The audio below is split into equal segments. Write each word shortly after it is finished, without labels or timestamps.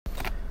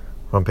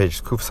We're on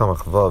page Kuf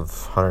Samach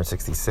Vav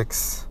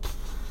 166,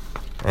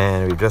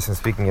 and we've just been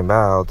speaking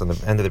about, on the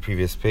end of the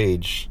previous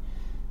page,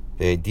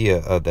 the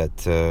idea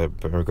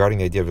regarding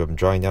the idea of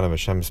drawing down of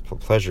Hashem's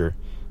pleasure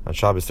on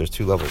Shabbos. There's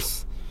two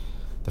levels.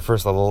 The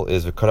first level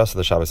is V'karas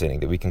the Shabbos Eining,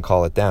 that we can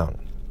call it down,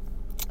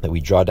 that we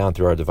draw down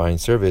through our divine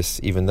service,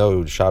 even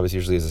though Shabbos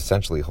usually is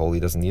essentially holy,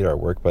 doesn't need our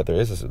work, but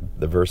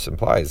the verse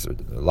implies,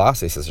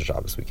 Lase says the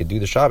Shabbos, we could do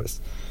the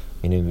Shabbos.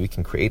 Meaning we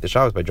can create the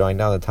Shabbos by drawing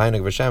down the Tainug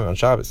of Hashem on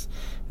Shabbos.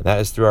 And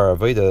that is through our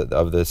Avodah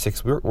of the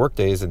 6 work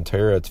days in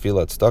Torah,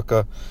 Tefillah,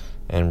 Tzedakah,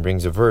 and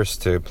brings a verse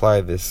to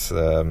apply this,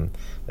 that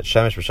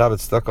Shemesh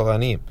B'Shabbat Tzedakah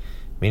L'Aniyim.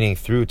 Meaning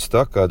through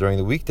Tzedakah during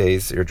the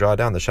weekdays, you draw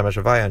down the Shemesh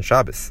Havaya on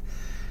Shabbos.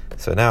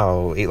 So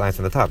now, 8 lines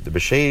from the top. The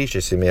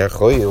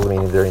B'Sheish,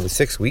 meaning during the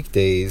 6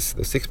 weekdays,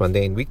 the 6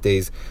 mundane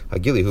weekdays, the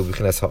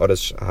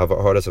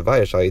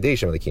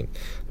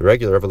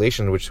regular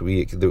revelation which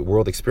the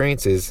world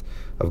experiences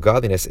of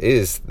godliness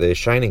is the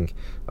shining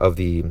of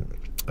the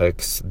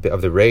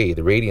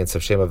radiance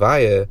of Shem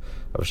Havaya,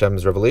 of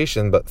Hashem's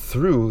revelation, but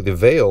through the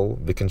veil,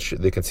 the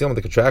concealment,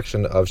 the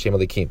contraction of Shem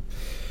Elikim.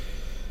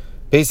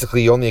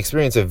 Basically, you only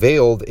experience a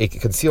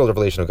concealed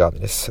revelation of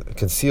godliness,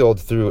 concealed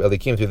through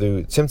Elikim, through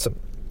the Tzimtzum,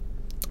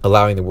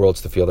 allowing the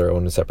worlds to feel their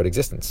own separate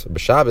existence. But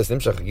during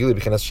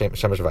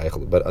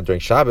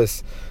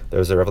Shabbos,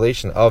 there's a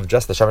revelation of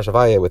just the Shemesh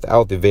Havaya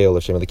without the veil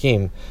of Shem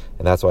Elikim,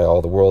 and that's why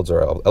all the worlds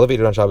are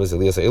elevated on Shabbos,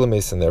 Elias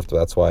Elamis, and therefore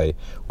that's why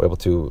we're able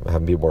to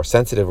be more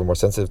sensitive. We're more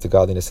sensitive to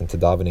godliness and to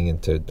davening and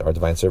to our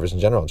divine service in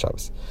general on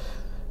Shabbos.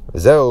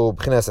 And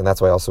that's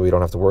why also we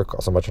don't have to work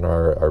so much on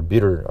our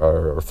bitter,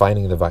 our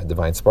refining the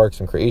divine sparks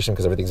from creation,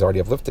 because everything's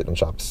already uplifted on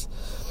Shabbos.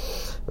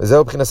 And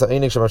that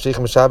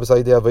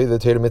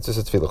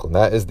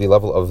is the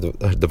level of the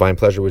divine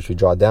pleasure which we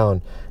draw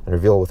down and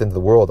reveal within the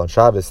world on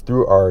Shabbos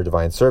through our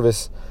divine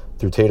service,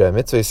 through Torah and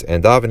mitzvahs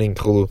and davening.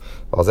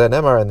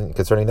 And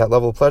concerning that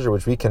level of pleasure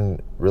which we can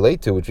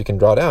relate to, which we can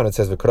draw down, it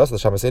says, you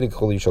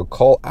shall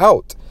call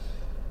out,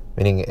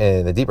 meaning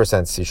in the deeper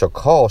sense, you shall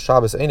call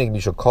Shabbos Einig,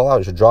 you shall call out,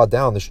 you should draw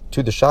down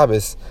to the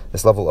Shabbos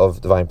this level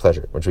of divine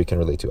pleasure which we can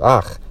relate to.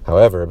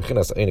 However,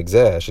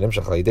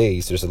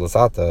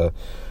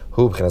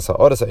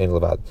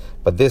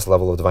 but this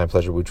level of divine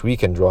pleasure which we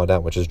can draw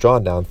down, which is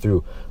drawn down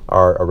through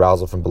our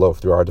arousal from below,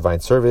 through our divine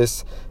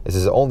service, this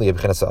is only an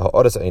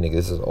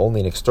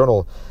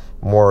external,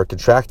 more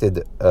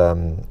contracted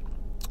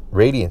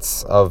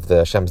radiance of the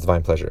Hashem's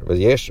divine pleasure.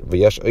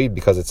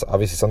 Because it's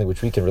obviously something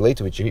which we can relate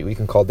to, which we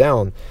can call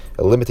down,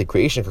 a limited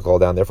creation can call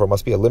down, therefore it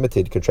must be a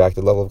limited,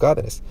 contracted level of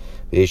godliness.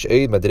 But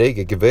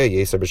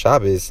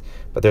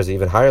there's an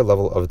even higher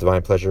level of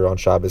divine pleasure on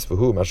Shabbos,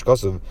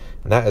 and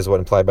that is what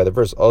implied by the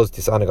verse,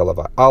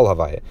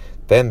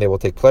 then they will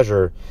take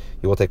pleasure,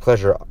 you will take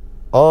pleasure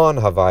on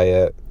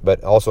Havaya,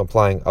 but also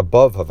implying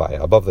above Havaya,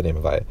 above the name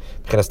Havaya,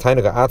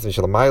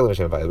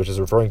 which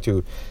is referring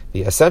to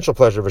the essential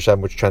pleasure of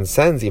Hashem, which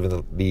transcends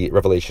even the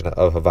revelation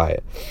of Havaya,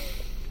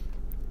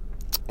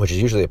 which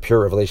is usually a pure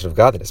revelation of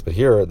godliness. But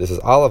here, this is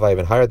Al Havaya,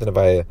 even higher than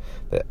Havaya,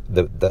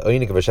 the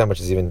Einik of Hashem, which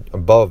is even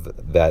above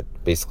that,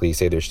 basically, you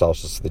say there's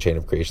the chain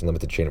of creation,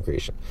 limited chain of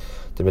creation.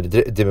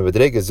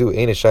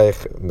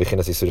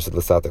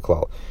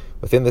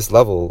 Within this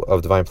level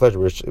of divine pleasure,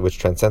 which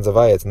transcends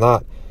Havaya, it's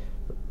not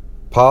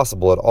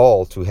possible at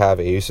all to have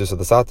a Yusus of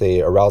the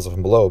Sate, arousal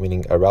from below,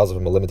 meaning arousal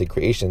from a limited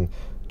creation,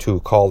 to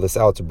call this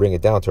out, to bring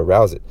it down, to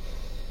arouse it.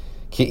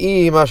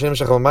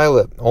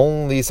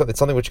 Only it's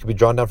something which could be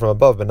drawn down from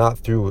above, but not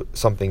through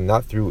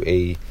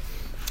a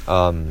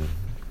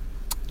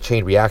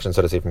chain reaction,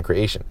 so to say, from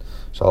creation.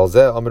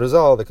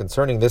 That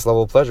concerning this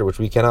level of pleasure which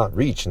we cannot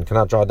reach and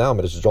cannot draw down,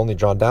 but it's only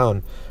drawn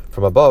down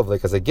from above,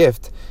 like as a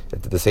gift.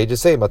 The sages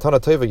say, Matana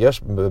Tova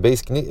Yesh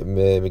Beis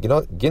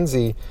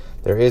Ginzi,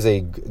 there is a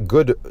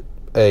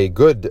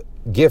good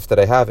gift that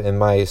I have in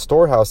my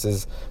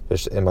storehouses,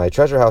 in my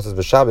treasure houses,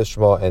 v'Shabbos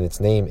Shema, and its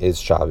name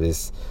is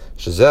Shabbos.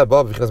 This level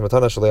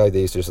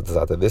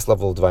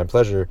of divine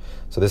pleasure,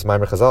 so this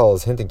Maimer Chazal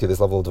is hinting to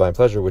this level of divine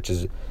pleasure, which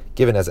is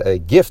given as a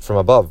gift from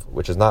above,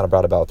 which is not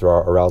brought about through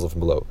our arousal from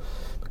below,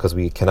 because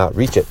we cannot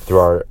reach it through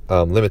our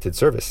limited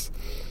service.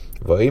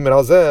 And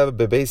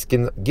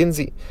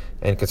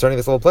concerning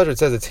this level of pleasure, it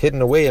says it's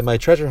hidden away in my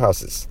treasure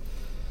houses.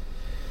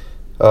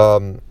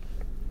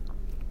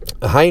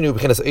 Hainu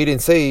b'chinas eidin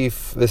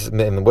seif. This,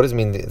 what does it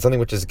mean? Something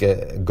which is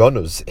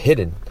gonus,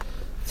 hidden.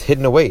 It's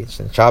hidden away.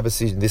 Shabbos,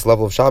 this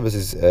level of Shabbos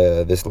is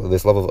this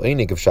level of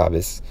einig of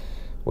Shabbos,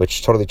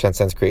 which totally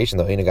transcends creation.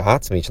 The einig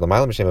ha'atzmi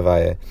shelamaylam b'shem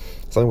havaya,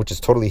 something which is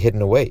totally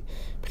hidden away.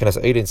 B'chinas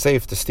eidin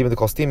seif, to steam the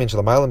kol steaming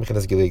shelamaylam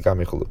b'chinas gilui gam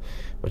yichulu,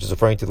 which is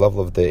referring to the level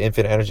of the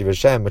infinite energy of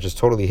Hashem, which is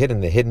totally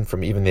hidden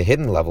from even the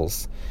hidden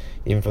levels.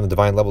 Even from the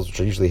divine levels which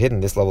are usually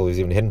hidden, this level is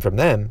even hidden from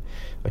them,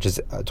 which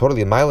is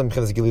totally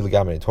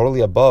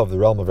totally above the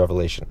realm of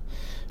revelation.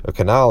 A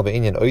canal, like we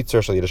explained in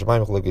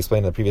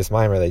the previous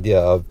Maimer, the idea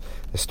of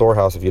the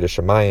storehouse of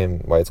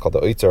Yerushalayim, why it's called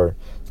the Oitzer,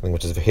 something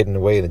which is hidden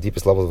away in the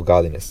deepest levels of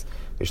godliness.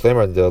 And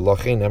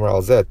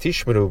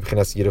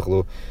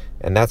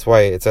that's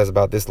why it says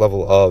about this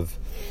level of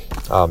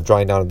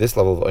drawing down this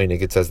level of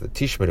Einig, it says that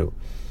Tishmeru,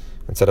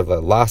 Instead of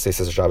the last day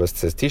says Shabbos, it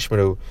says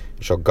Tishmenu,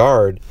 you shall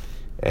guard.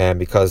 And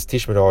because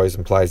Tishmenu always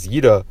implies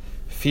Yida,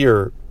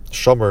 fear,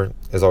 Shomer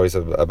is always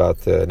about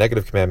the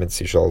negative commandments.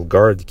 You shall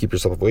guard, keep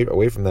yourself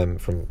away from them,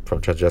 from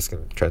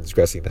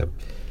transgressing them.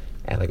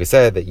 And like we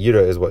said, that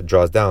Yira is what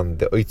draws down,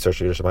 the Oitzer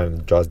Shir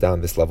Shamayim draws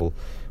down this level,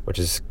 which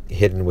is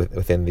hidden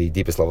within the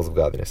deepest levels of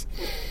godliness.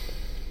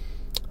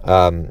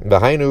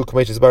 Like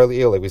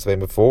we said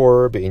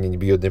before,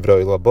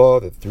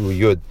 that through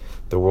Yud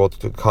the world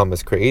to come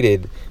is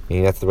created,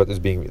 meaning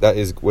that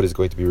is what is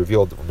going to be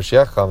revealed when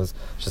Mashiach comes.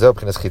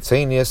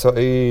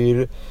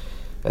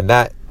 And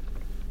that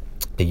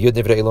the Yud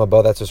Nivrei Ilam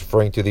Haba, that's just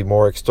referring to the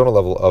more external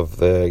level of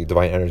the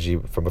divine energy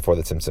from before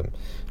the Tzimtzum.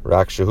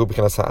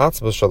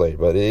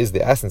 But it is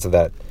the essence of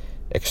that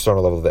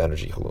external level of the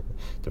energy.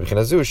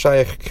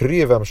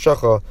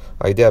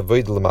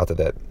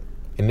 That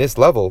in this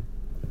level,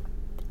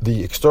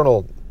 the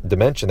external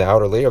dimension, the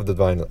outer layer of the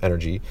divine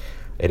energy,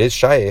 it is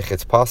shaykh.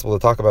 It's possible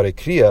to talk about a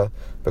kriya,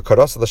 but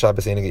karasa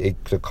l'Shabbos, a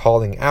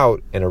calling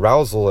out, an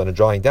arousal, and a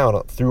drawing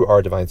down through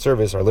our divine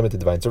service, our limited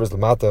divine service,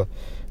 lamata,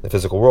 the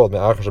physical world.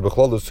 Because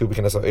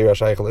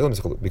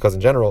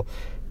in general,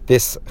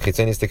 this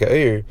chitzenistic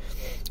eir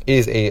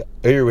is a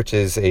eir which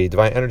is a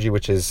divine energy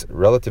which is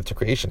relative to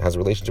creation, has a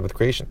relationship with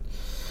creation.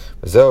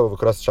 That's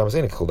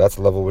the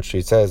level which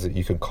he says that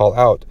you can call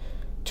out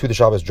to the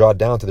Shabbos, draw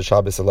down to the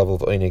Shabbos, the level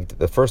of Einig,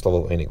 the first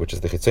level of Einig, which is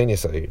the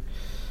Chitzenius Eir.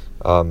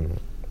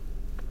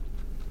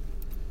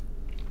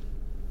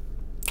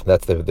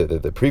 That's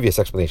the previous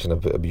explanation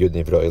of Yud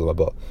Nivro Elam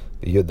Haba.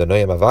 The Yud, the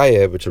Noyam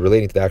Havaya, which are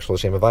relating to the actual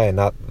Shem Havaya,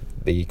 not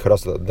the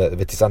Karos, the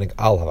V'tisanik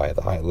Al Havaya,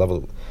 the high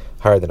level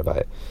higher than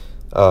Havaya.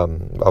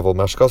 Avol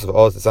Mashkos of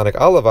all Tisanik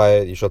Al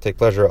Havaya, you shall take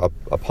pleasure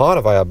upon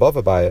Havaya, above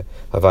Havaya.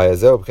 Havaya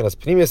Zeh, B'chinas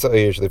Pnimius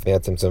Eir Shlifnei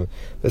Tzimtzum.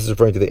 This is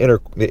referring to the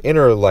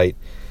inner light,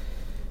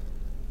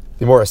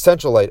 the more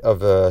essential light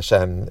of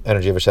Hashem,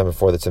 energy of Hashem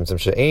before the Tzimtzum,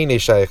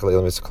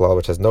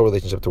 which has no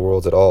relationship to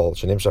worlds at all,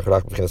 which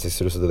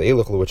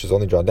is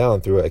only drawn down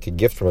through like a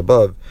gift from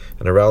above,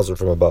 an arousal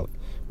from above,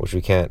 which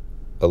we can't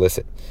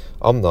elicit.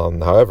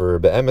 However,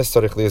 now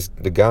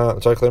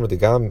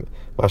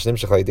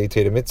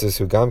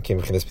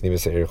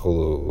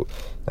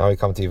we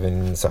come to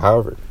even, so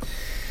however,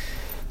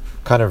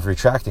 kind of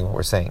retracting what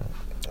we're saying.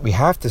 We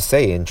have to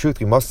say, in truth,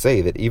 we must say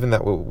that even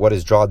that what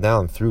is drawn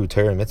down through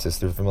Torah and Mitzvahs,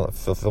 through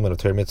fulfillment of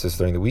Torah and Mitzvahs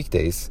during the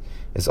weekdays,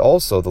 is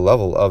also the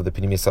level of the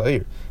Pnimi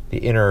Sa'ir,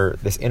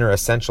 this inner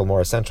essential,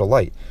 more essential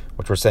light,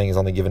 which we're saying is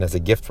only given as a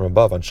gift from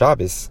above on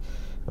Shabbos.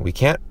 And we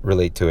can't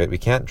relate to it, we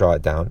can't draw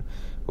it down,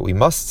 but we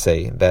must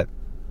say that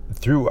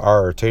through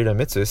our Torah and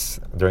Mitzvahs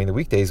during the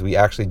weekdays, we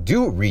actually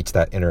do reach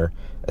that inner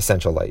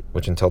essential light,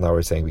 which until now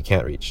we're saying we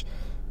can't reach.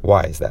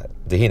 Why is that?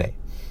 Dehine.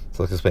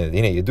 So let's explain it.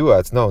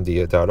 It's known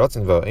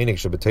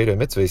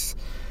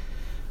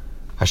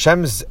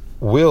Hashem's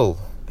will,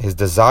 His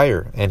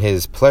desire, and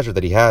His pleasure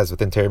that He has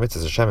within Torah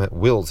mitzvahs. Hashem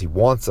wills, He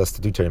wants us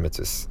to do Torah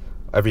mitzvahs.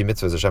 Every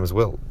mitzvah is Hashem's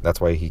will.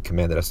 That's why He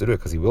commanded us to do it,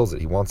 because He wills it.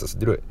 He wants us to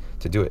do it.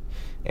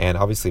 And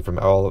obviously, from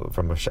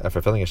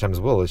fulfilling Hashem's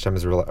will, Hashem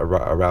is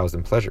aroused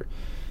in pleasure.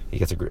 He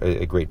gets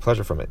a great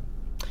pleasure from it.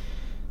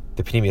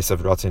 The pnimius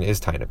of Ratzin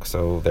is Tainuk,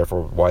 so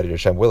therefore, why did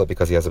Hashem will it?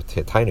 Because He has a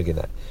Tainuk in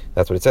that.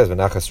 That's what it says.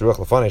 V'nachas ruach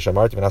l'fanei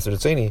shamarti v'nasar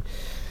tzeni,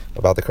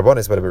 about the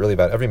karbonis, but really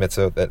about every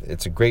mitzvah, that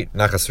it's a great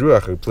nachas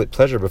ruach,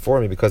 pleasure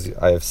before me, because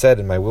I have said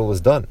and my will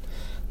was done.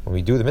 When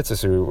we do the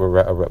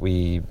mitzvahs,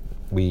 we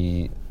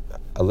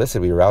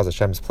elicit, we arouse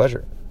Hashem's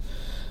pleasure.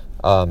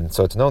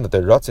 So it's known that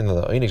the Ratzin,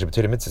 the Einig of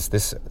Torah mitzvahs,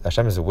 this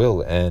Hashem's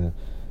will and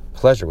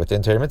pleasure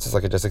within Torah mitzvahs,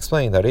 like I just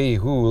explained,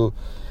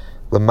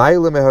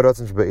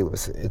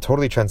 it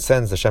totally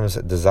transcends Hashem's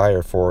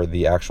desire for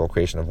the actual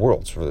creation of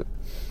worlds. For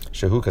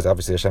Shehu, because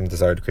obviously Hashem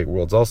desired to create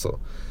worlds also,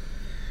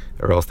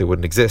 or else they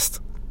wouldn't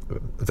exist.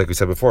 It's like we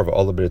said before,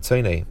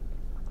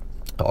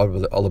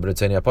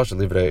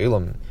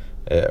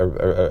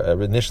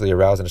 initially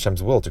aroused in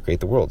Hashem's will to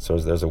create the world. So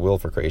there's a will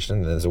for creation,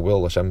 and there's a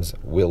will, Hashem's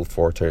will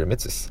for Torah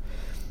mitzvahs.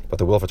 But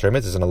the will for Torah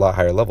mitzvahs is on a lot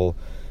higher level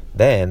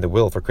than the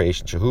will for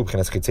creation.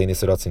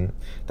 That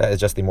is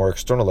just the more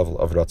external level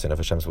of Ratzin, of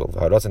Hashem's will.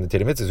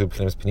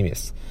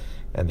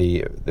 And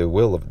the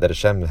will that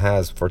Hashem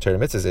has for Torah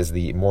mitzvahs is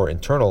the more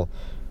internal,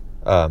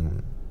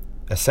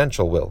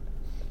 essential will.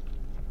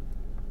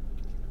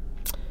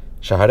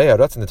 For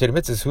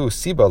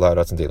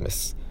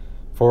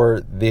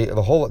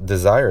the whole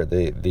desire,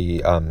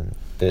 the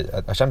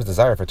Hashem's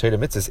desire for Torah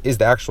mitzvahs is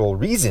the actual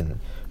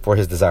reason for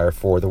His desire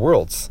for the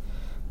worlds.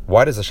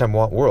 Why does Hashem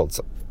want worlds?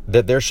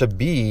 That there should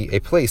be a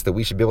place that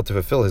we should be able to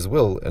fulfill His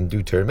will and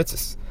do Torah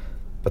mitzvahs.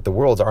 But the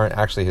worlds aren't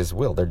actually His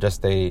will. They're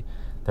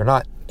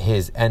not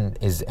His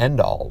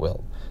end all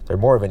will. They're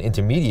more of an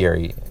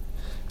intermediary,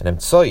 an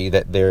emtsoi,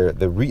 that they're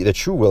the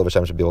true will of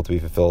Hashem should be able to be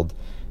fulfilled,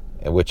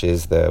 which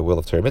is the will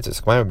of Torah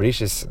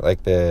mitzvahs.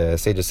 Like the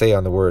sages say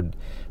on the word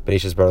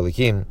Bereshis bar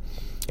Elikim,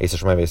 Eisa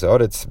Shemai Veisa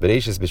Oretz,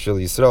 Bereshis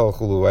B'Shvil Yisrael,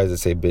 Chulu, why does it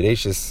say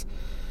Bereshis?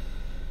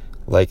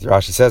 Like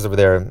Rashi says over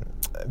there,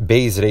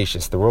 Beis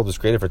Reishis, the world was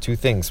created for two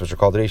things, which are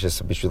called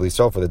Reishis, B'Shvil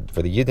Yisrael,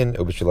 for the Yidden,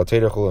 B'Shvil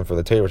HaTorah, and for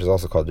the Torah, which is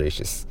also called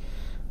Reishis.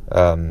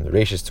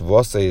 Reishis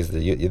Tuvasa is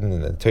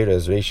the Torah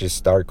is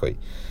Reishis Darkoi.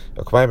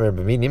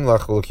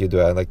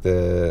 Like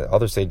the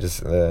other sages,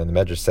 the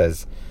Medrash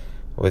says,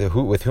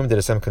 with whom did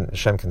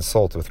Hashem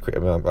consult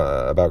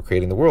about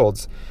creating the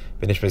worlds?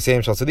 With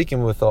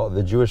all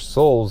the Jewish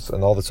souls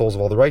and all the souls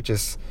of all the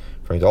righteous,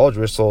 referring to all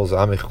Jewish souls,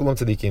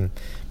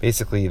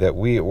 basically that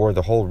we, or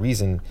the whole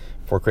reason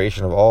for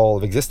creation of all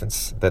of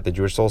existence, that the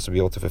Jewish souls to be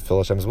able to fulfill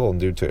Hashem's will and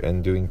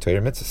doing Torah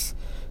mitzvahs.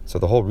 So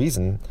the whole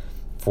reason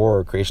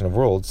for creation of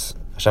worlds,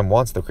 Hashem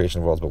wants the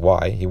creation of worlds, but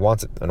why? He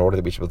wants it in order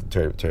that we should be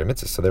able to Torah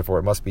mitzvahs. So therefore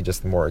it must be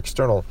just the more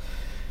external,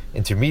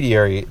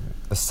 intermediary,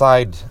 the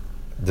side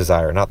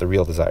desire, not the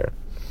real desire.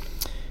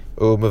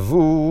 Explain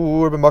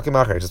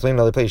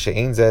another place.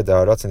 She'ein zeh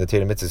da'aratzin the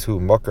Torah mitzvahs hu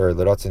makar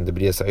l'ratzin the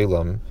b'riyas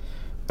ha'olam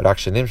b'rak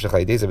she'nimshach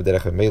ha'idei zeh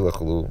b'derech ha'melech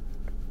hu.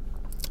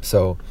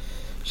 So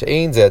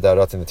she'ein zeh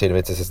da'aratzin the Torah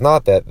mitzvahs. It's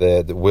not that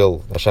the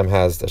will Hashem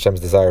has, Hashem's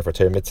desire for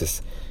Torah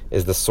mitzvahs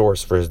is the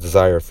source for His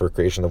desire for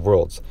creation of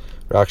worlds.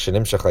 B'rak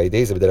she'nimshach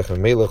ha'idei zeh b'derech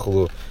ha'melech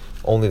hu.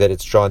 Only that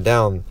it's drawn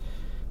down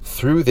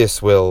through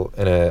this will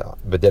in a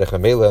b'derech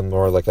ha'melech,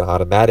 more like an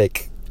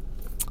automatic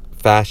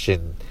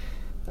fashion.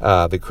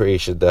 The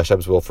creation, the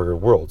Hashem's will for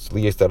worlds.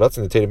 Because the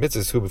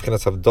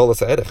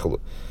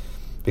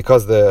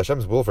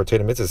Hashem's will for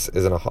Torah mitzvahs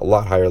is in a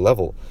lot higher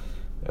level,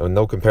 and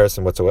no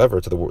comparison whatsoever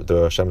to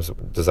the Hashem's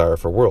desire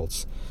for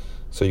worlds.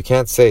 So you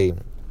can't say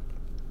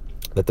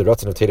that the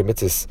Ratzon of Torah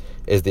mitzvahs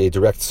is the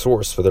direct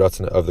source for the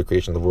Ratzon of the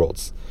creation of the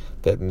worlds.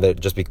 That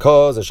just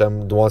because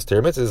Hashem wants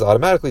Torah mitzvahs,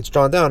 automatically it's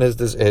drawn down His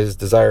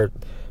desire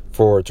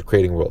for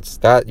creating worlds.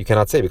 That you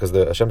cannot say, because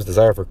the Hashem's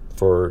desire for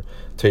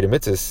Torah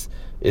mitzvahs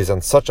is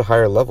on such a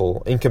higher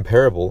level,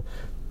 incomparable.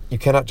 You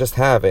cannot just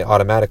have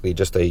automatically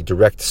just a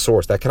direct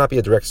source. That cannot be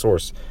a direct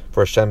source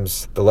for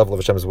the level of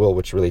Hashem's will,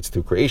 which relates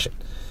to creation.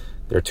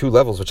 There are two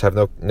levels which have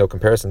no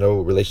comparison,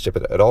 no relationship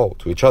at all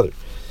to each other.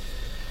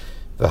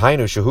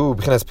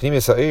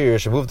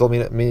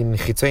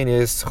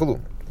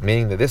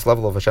 Meaning that this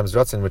level of Hashem's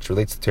ratzon, which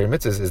relates to Torah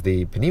mitzvahs, is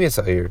the pnimius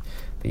ha'ir,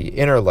 the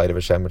inner light of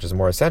Hashem, which is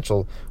more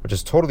essential, which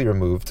is totally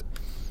removed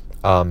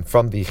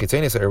from the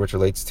chitzonius ha'ir, which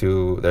relates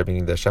to that,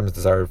 meaning the Hashem's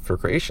desire for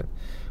creation.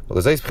 So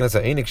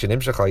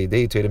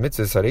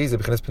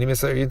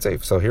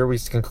here we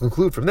can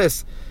conclude from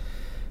this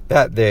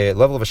that the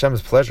level of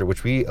Hashem's pleasure,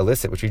 which we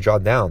elicit, which we draw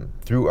down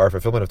through our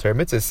fulfillment of Torah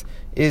mitzvahs,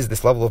 is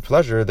this level of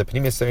pleasure, the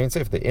pnimius ha'ir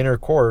seif, the inner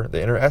core,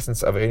 the inner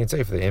essence of Ein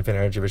Seif, the infinite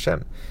energy of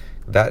Hashem.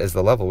 That is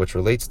the level which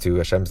relates to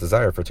Hashem's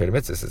desire for Torah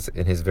mitzvahs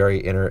in His very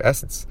inner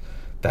essence.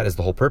 That is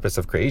the whole purpose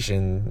of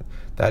creation.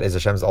 That is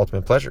Hashem's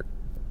ultimate pleasure.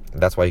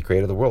 That's why He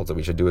created the world, that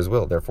we should do His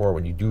will. Therefore,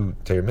 when you do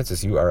Torah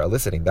mitzvahs, you are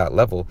eliciting that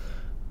level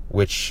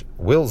which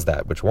wills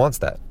that, which wants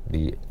that,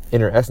 the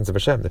inner essence of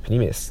Hashem, the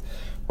pnimius.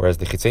 Whereas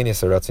the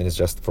chitzonius haratzin is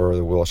just for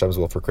the will, Hashem's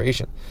will for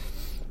creation.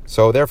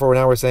 So therefore,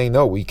 now we're saying,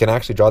 no, we can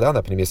actually draw down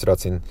that pnimius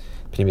haratzin,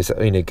 pnimius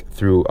ha'onig,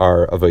 through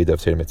our avodah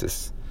of Torah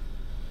mitzvahs.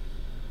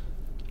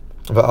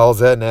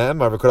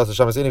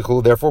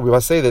 Therefore, we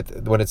must say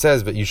that when it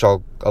says that you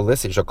shall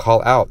elicit, you shall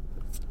call out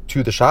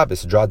to the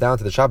Shabbos, draw down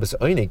to the Shabbos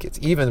oinig, it's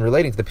even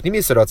relating to the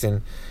pnimius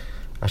haratzin,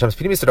 Hashem's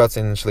pnimius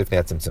haratzin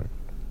shlifnei atzimtzum.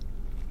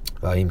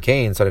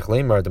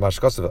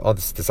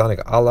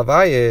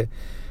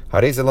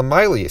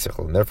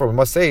 Therefore, we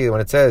must say,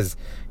 when it says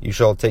you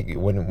shall take,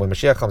 when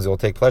Mashiach comes, it will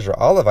take pleasure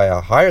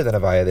alavaya, higher than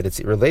avaya, that it's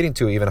relating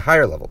to even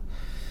higher level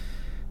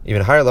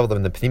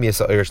than the pnimius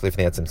ha'ir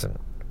shlifnei atzimtzum.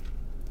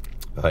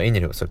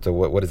 So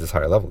what is this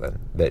higher level then?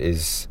 That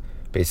is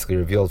basically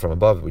revealed from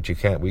above, which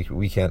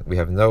we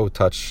have no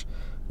touch,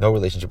 no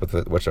relationship with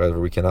it whatsoever.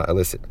 We cannot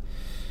elicit.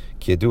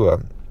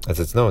 Kiyadua, as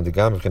it's known, the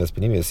gam v'chinas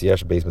pnimius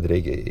yesh beis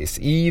madreges.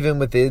 Even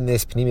within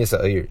this pnimius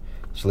ha'ir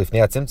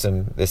shlifnei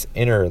atzimtzum, this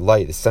inner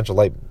light, this central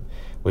light,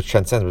 which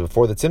transcends. But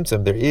before the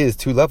tzimtzum, there is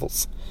two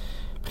levels.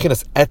 Within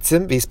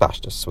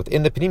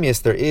the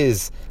pnimius, there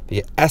is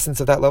the essence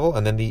of that level,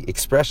 and then the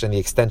expression, the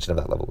extension of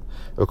that level.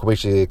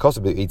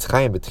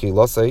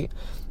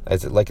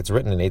 As like it's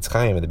written in Eitz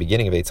Chaim, in the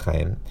beginning of Eitz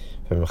Chaim,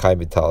 from Chaim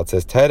Vital, it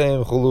says, before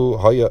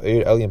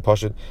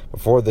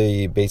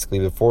the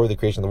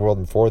creation of the world,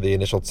 before the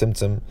initial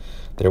tzimtzum,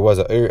 there was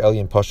a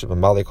elyon pashut.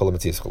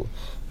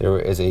 There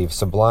is a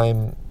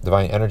sublime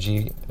divine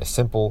energy, a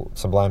simple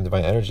sublime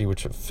divine energy,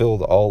 which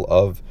filled all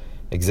of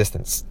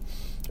existence.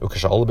 And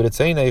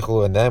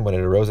then when it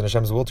arose in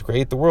Hashem's will to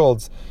create the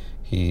worlds,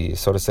 He,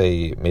 so to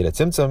say, made a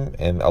tzimtzum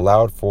and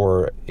allowed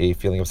for a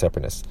feeling of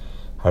separateness.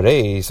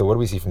 Harei, so what do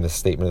we see from this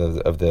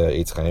statement of the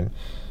Eitz Chaim?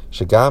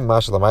 The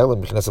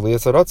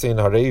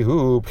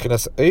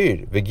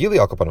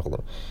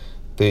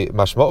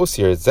mashma'os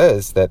here, it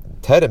says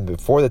that Terem,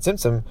 before the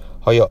tzimtzum,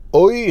 haya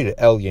oir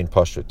elyon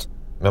pashut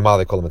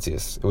memale kol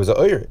matzias. It was a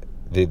oir.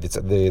 The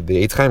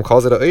Eitz Chaim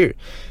calls it a oir,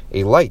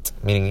 a light,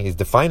 meaning he's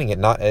defining it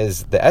not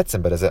as the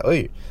etzim, but as a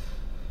oir.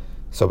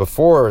 So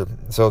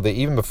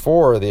even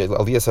before the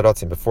Aliyah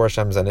Saratzim, before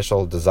Hashem's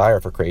initial desire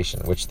for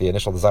creation, which the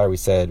initial desire we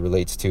said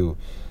relates to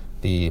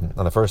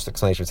on the first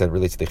explanation we said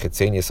relates to the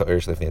Chitzenius Ha'ir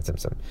Shlifnei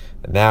Tzimtzum.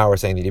 And now we're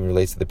saying that it even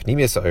relates to the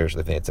Pnimius Ha'ir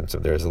Shlifnei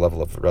Tzimtzum. There is a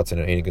level of Ratzon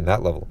and Einig in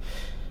that level.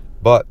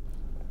 But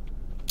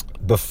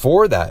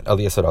before that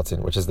Aliyah Saratzin,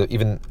 which is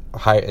even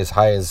high as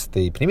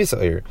the Pnimis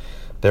Oyer,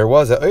 there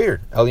was a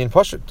Oyer, Elyon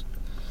Pashut.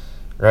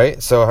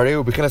 Right? So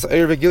Hareu B'chinas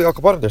Oyer V'Gili Al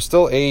Kapanim. There's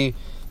still a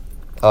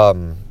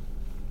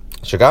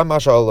Shagam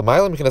Masha Al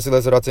Lamayla B'chinas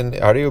Aliyah Saratzin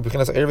Hareu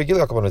B'chinas Oyer V'Gili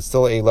Al Kapanim. It's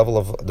still a level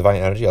of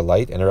divine energy, a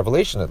light and a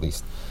revelation at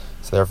least.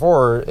 So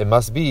therefore it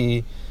must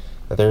be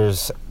that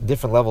there's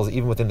different levels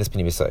even within this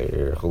Pnimis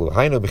Oyer.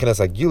 Hainu B'chinas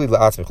Agili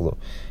La'atzmi Chulu.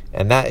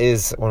 And that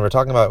is, when we're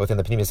talking about within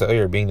the Pnimis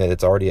Oyer, being that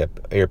it's already a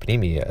Oyer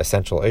Pnimi,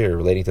 essential Oyer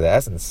relating to the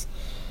essence,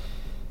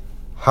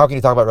 how can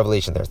you talk about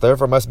revelation there? So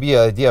therefore, it must be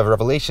an idea of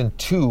revelation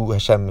to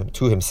Hashem,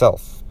 to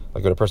Himself.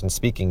 Like when a person's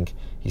speaking,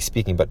 he's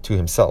speaking but to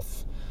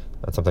himself.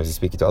 And sometimes he's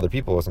speaking to other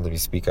people, or sometimes you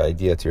speak an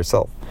idea to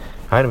yourself.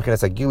 So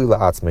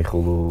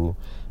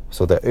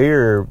the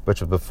Oyer,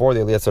 which was before the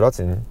Aliyah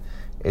Saratzin,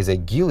 is a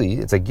gili.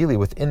 It's a gili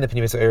within the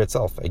Pnimis Oyer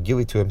itself, a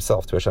gili to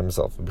himself, to Hashem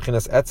Himself. And then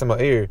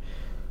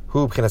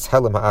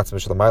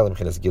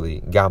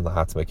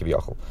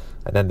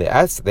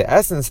the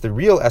essence, the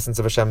real essence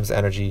of Hashem's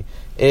energy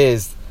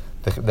is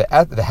the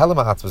Helam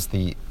HaAtzmos,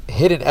 the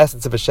hidden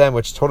essence of Hashem,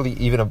 which totally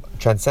even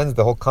transcends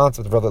the whole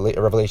concept of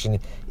revelation,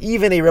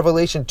 even a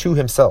revelation to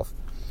Himself,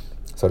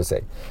 so to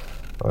say.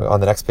 On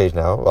the next page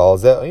now.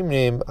 So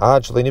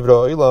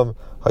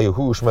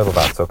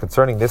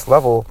concerning this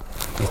level,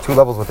 these two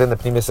levels within the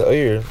Pnimis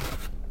Oyer,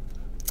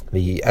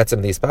 the Etzem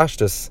and the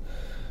Ispashtus,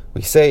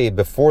 we say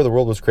before the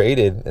world was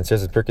created, and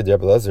says in Pirkei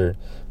Rebbe Eliezer,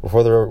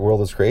 before the world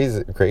was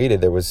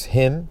created, there was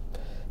Him,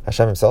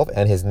 Hashem Himself,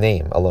 and His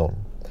name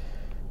alone.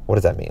 What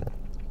does that mean?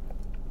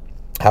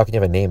 How can you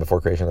have a name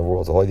before creation of the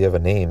world? The whole idea of a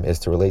name is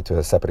to relate to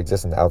a separate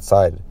existence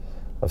outside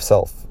of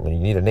self. When you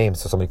need a name,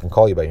 so somebody can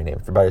call you by your name.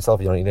 If you're by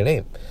yourself, you don't need a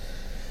name.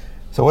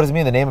 So what does it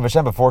mean, the name of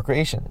Hashem before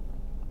creation?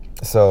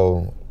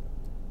 So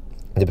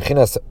the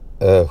Bechinas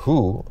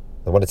Hu,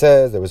 when it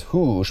says there was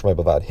Hu Shmai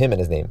Bavad, Him and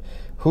His name,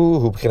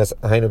 Hu Bechinas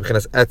Hainu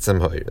Bechinas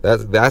Etzem Hoyer.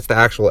 That's the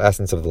actual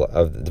essence of the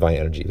divine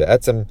energy. The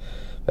Etzem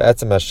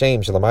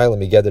Hashem Shalamayla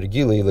Migeder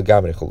Gili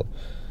Legamri Chulu.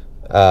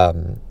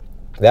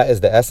 That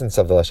is the essence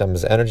of the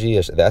Hashem's energy,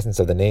 the essence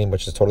of the name,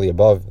 which is totally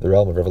above the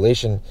realm of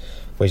revelation,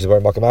 which is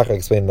what Makamach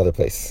explained in another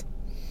place.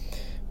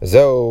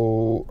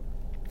 So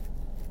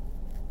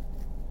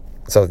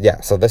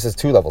this is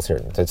two levels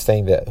here. So it's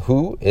saying that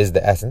Hu is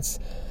the essence,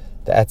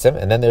 the Etzem,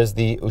 and then there's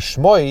the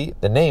Ushmoi,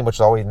 the name, which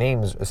always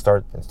names is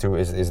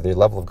the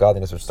level of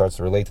godliness which starts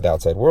to relate to the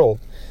outside world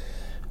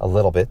a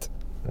little bit,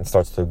 and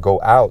starts to go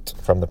out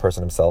from the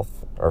person himself,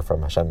 or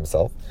from Hashem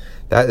Himself.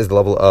 That is the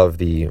level of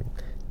the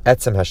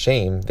Etzem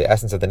Hashem, the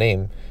essence of the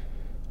name,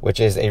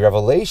 which is a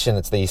revelation.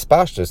 It's the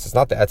Ispashtus. It's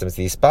not the Etzem, it's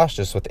the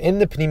Ispashtus. Within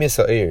the Pnimis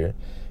Oyer,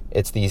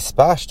 it's the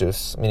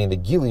Ispashtus, meaning the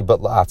Gili, but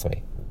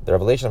La'atzmei. The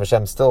revelation of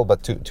Hashem still,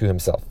 but to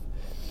Himself,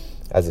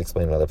 as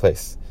explained in another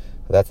place.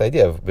 So that's the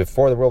idea of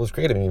before the world was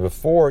created, meaning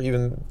before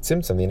even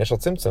Tzimtzum, the initial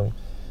Tzimtzum,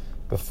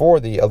 before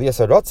the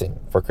Aliyah Saratzin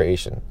for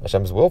creation,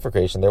 Hashem's will for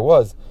creation, there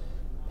was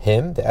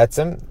Him, the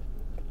Etzem,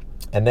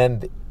 and then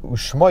the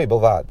Ushmoi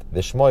Bilvad, the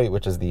Shmoi,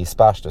 which is the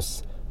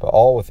Ispashtus, but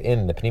all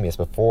within the Pnimius,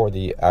 before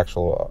the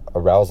actual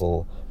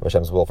arousal of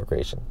Hashem's will for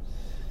creation.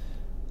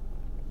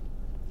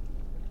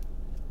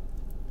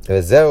 And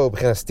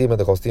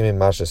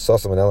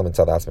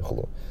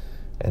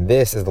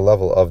this is the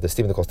level of the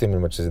Stim the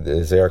Kostimim, which is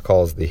the Zohar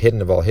calls the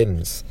hidden of all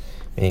hiddens,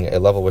 meaning a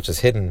level which is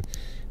hidden,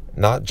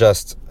 not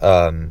just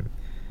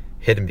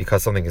hidden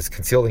because something is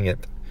concealing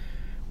it,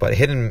 but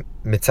hidden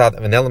mitzad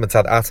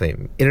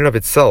atzmei, in and of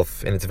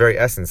itself, in its very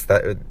essence,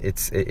 that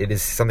it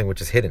is something which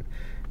is hidden.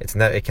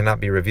 It cannot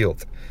be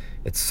revealed.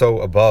 It's so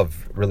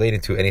above,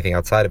 related to anything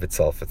outside of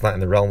itself. It's not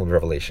in the realm of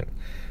revelation.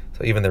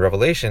 So even the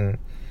revelation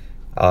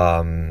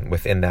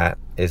within that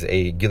is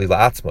a gili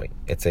la'atzmoi.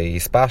 It's a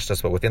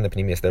hispashtus, but within the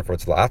pnimius, therefore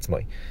it's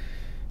la'atzmoi.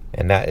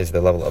 And that is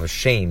the level of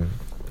shame,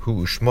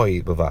 hu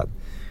ushmoi bavad.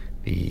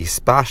 The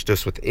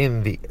hispashtus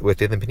within the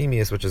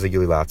pnimius, which is a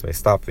gili la'atzmoi.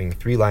 Stopping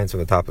 3 lines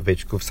from the top of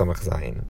page Kuf Samach Zayin.